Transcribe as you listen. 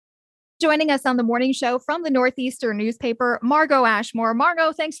Joining us on the morning show from the Northeastern newspaper, Margo Ashmore.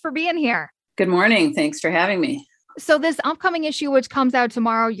 Margo, thanks for being here. Good morning. Thanks for having me. So this upcoming issue, which comes out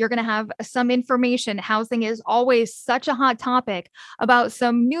tomorrow, you're going to have some information. Housing is always such a hot topic about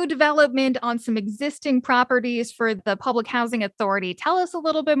some new development on some existing properties for the Public Housing Authority. Tell us a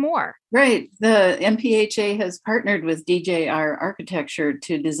little bit more. Right. The MPHA has partnered with DJR Architecture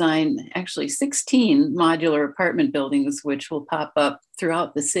to design actually 16 modular apartment buildings, which will pop up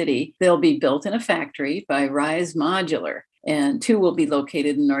throughout the city. They'll be built in a factory by Rise Modular, and 2 will be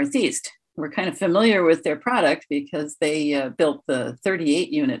located in Northeast. We're kind of familiar with their product because they built the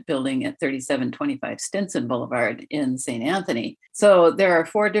 38-unit building at 3725 Stinson Boulevard in St. Anthony. So there are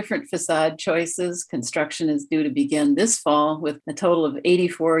 4 different facade choices. Construction is due to begin this fall with a total of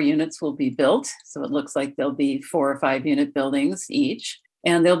 84 units will be built. So it looks like there'll be 4 or 5-unit buildings each.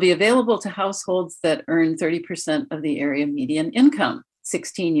 And they'll be available to households that earn 30% of the area median income.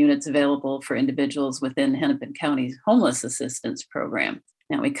 16 units available for individuals within Hennepin County's homeless assistance program.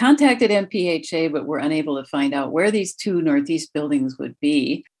 Now, we contacted MPHA, but we're unable to find out where these 2 Northeast buildings would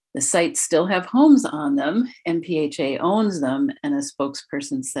be. The sites still have homes on them. MPHA owns them, and a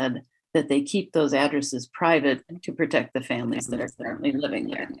spokesperson said that they keep those addresses private to protect the families that are currently living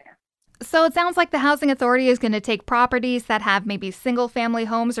there. So it sounds like the Housing Authority is going to take properties that have maybe single-family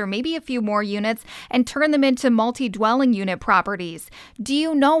homes or maybe a few more units and turn them into multi-dwelling unit properties. Do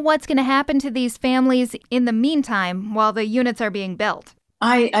you know what's going to happen to these families in the meantime while the units are being built?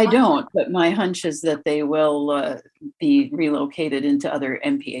 I don't, but my hunch is that they will be relocated into other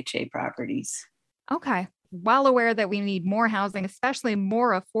MPHA properties. Okay. Well aware that we need more housing, especially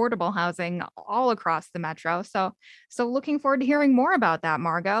more affordable housing all across the metro. So looking forward to hearing more about that,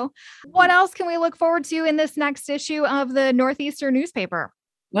 Margo. What else can we look forward to in this next issue of the Northeastern newspaper?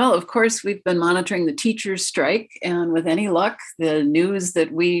 Well, of course, we've been monitoring the teachers' strike, and with any luck, the news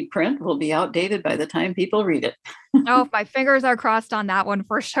that we print will be outdated by the time people read it. Oh, my fingers are crossed on that one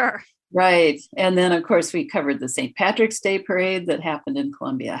for sure. Right. And then, of course, we covered the St. Patrick's Day parade that happened in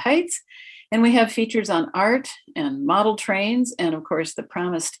Columbia Heights. And we have features on art and model trains, and of course, the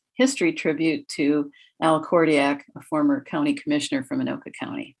promised history tribute to Al Kordiak, a former county commissioner from Anoka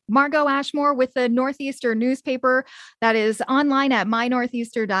County. Margo Ashmore with the Northeastern newspaper that is online at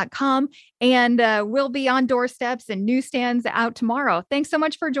mynortheastern.com and will be on doorsteps and newsstands out tomorrow. Thanks so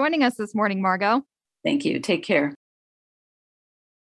much for joining us this morning, Margo. Thank you. Take care.